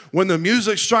pockets. When the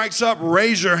music strikes up,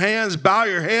 raise your hands, bow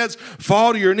your heads,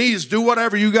 fall to your knees. Do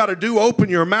whatever you got to do. Open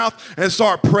your mouth and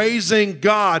start praising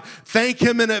God. Thank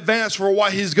him in advance for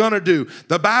what he's going to do.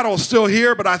 The battle's still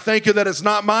here, but I thank you that it's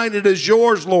not mine, it is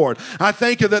yours, Lord. I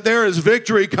thank you that there is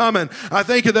victory coming. I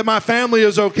thank you that my family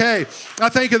is okay. I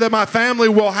thank you that my family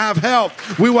will have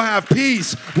health. We will have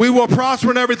peace. We will prosper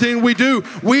in everything we do.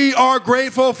 We are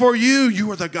grateful for you.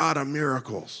 You are the God of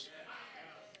miracles.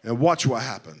 And watch what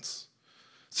happens.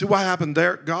 See what happened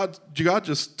there? God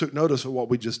just took notice of what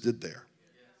we just did there.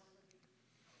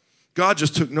 God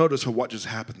just took notice of what just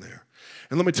happened there.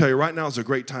 And let me tell you, right now is a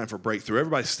great time for breakthrough.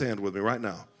 Everybody stand with me right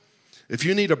now. If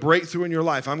you need a breakthrough in your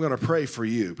life, I'm going to pray for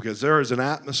you because there is an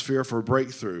atmosphere for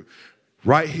breakthrough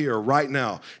right here, right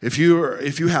now. If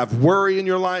you have worry in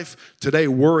your life, today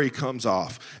worry comes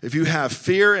off. If you have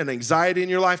fear and anxiety in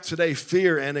your life, today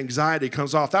fear and anxiety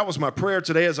comes off. That was my prayer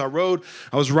today as I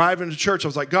was driving to church. I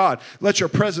was like, God, let your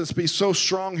presence be so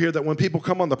strong here that when people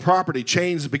come on the property,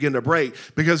 chains begin to break,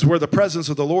 because where the presence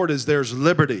of the Lord is, there's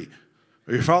liberty.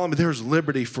 Are you following me? There's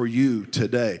liberty for you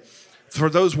today. For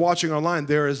those watching online,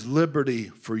 there is liberty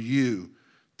for you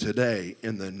today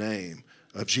in the name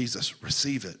of Jesus.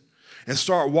 Receive it and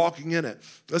start walking in it.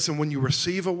 Listen, when you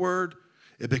receive a word,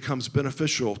 it becomes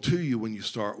beneficial to you when you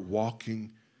start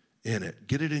walking in it.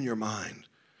 Get it in your mind.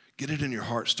 Get it in your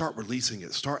heart. Start releasing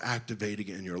it. Start activating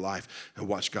it in your life and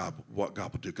watch what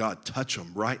God will do. God, touch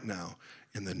them right now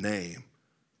in the name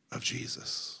of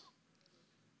Jesus.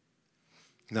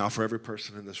 Now, for every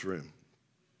person in this room,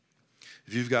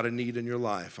 if you've got a need in your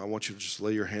life, I want you to just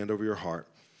lay your hand over your heart.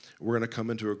 We're going to come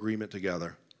into agreement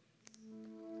together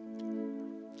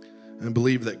and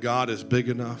believe that God is big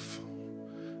enough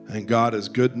and God is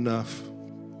good enough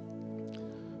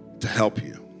to help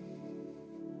you.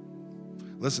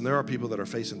 Listen, there are people that are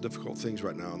facing difficult things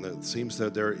right now, and it seems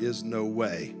that there is no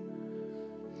way.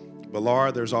 But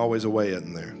Laura, there's always a way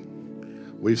in there.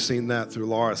 We've seen that through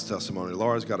Laura's testimony.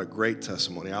 Laura's got a great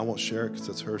testimony. I won't share it because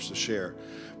it's hers to share.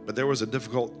 But there was a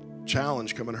difficult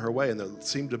challenge coming her way, and there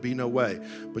seemed to be no way.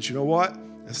 But you know what?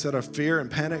 Instead of fear and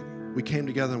panic, we came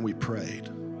together and we prayed.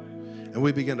 And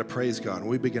we began to praise God, and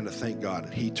we began to thank God,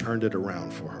 and he turned it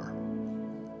around for her.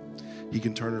 He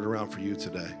can turn it around for you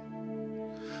today.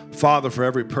 Father, for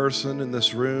every person in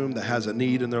this room that has a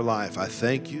need in their life, I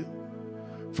thank you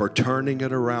for turning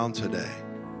it around today.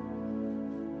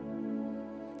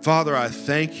 Father, I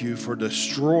thank you for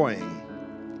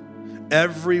destroying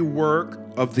every work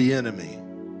of the enemy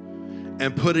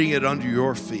and putting it under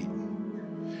your feet.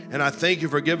 And I thank you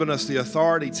for giving us the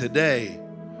authority today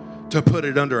to put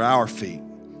it under our feet.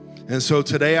 And so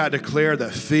today I declare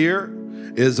that fear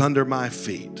is under my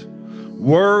feet.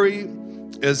 Worry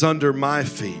is under my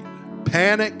feet.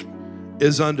 Panic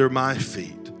is under my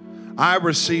feet. I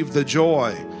receive the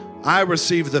joy I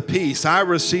receive the peace. I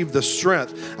receive the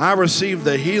strength. I receive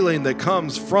the healing that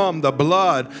comes from the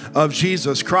blood of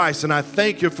Jesus Christ. And I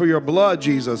thank you for your blood,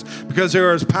 Jesus, because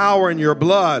there is power in your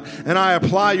blood. And I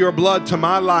apply your blood to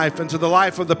my life and to the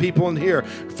life of the people in here.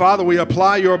 Father, we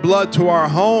apply your blood to our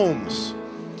homes,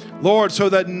 Lord, so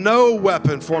that no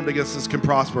weapon formed against us can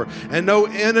prosper and no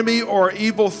enemy or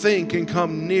evil thing can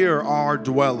come near our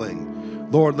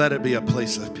dwelling. Lord, let it be a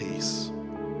place of peace.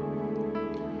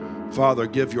 Father,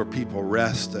 give your people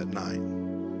rest at night.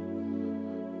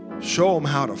 Show them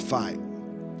how to fight.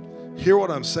 Hear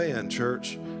what I'm saying,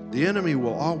 church. The enemy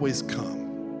will always come.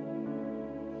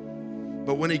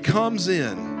 But when he comes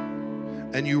in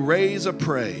and you raise a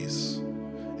praise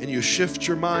and you shift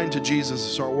your mind to Jesus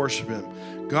and start worshiping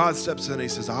him, God steps in and he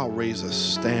says, I'll raise a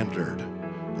standard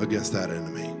against that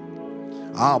enemy.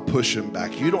 I'll push him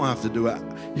back. You don't have to do it.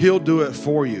 He'll do it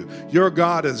for you. Your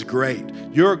God is great.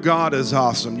 Your God is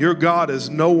awesome. Your God is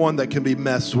no one that can be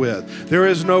messed with. There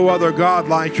is no other God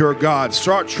like your God.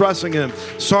 Start trusting him.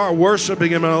 Start worshiping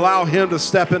him and allow him to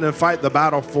step in and fight the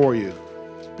battle for you,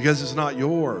 because it's not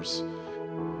yours.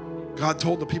 God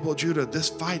told the people of Judah, this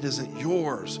fight isn't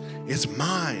yours. It's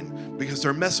mine, because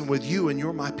they're messing with you and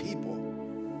you're my people.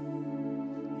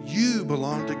 You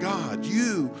belong to God.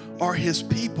 You are his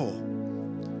people.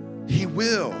 He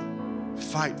will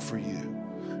fight for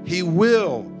you. He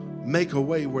will make a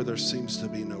way where there seems to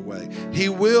be no way. He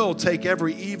will take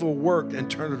every evil work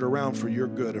and turn it around for your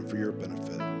good and for your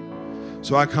benefit.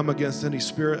 So I come against any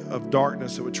spirit of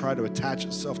darkness that would try to attach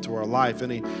itself to our life,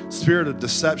 any spirit of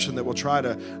deception that will try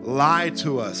to lie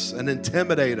to us and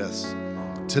intimidate us.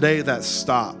 Today that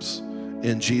stops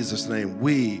in Jesus' name.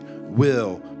 We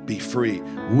will be free.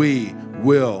 We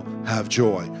will have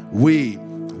joy. We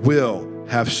will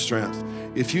have strength.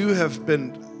 If you have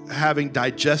been having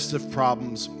digestive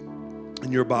problems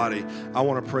in your body, I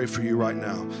want to pray for you right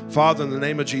now. Father, in the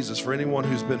name of Jesus, for anyone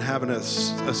who's been having a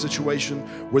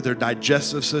situation with their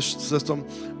digestive system,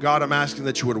 God, I'm asking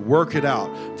that you would work it out.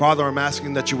 Father, I'm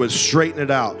asking that you would straighten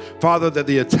it out. Father, that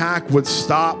the attack would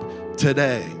stop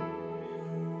today.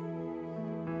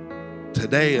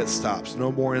 Today it stops.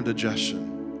 No more indigestion.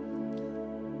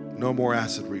 No more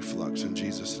acid reflux in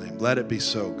Jesus' name. Let it be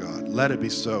so, God. Let it be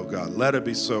so, God. Let it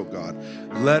be so, God.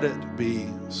 Let it be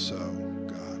so,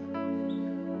 God.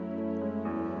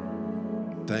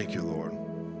 Thank you, Lord.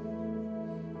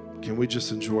 Can we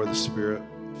just enjoy the Spirit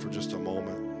for just a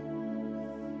moment?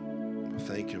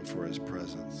 Thank him for his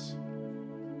presence.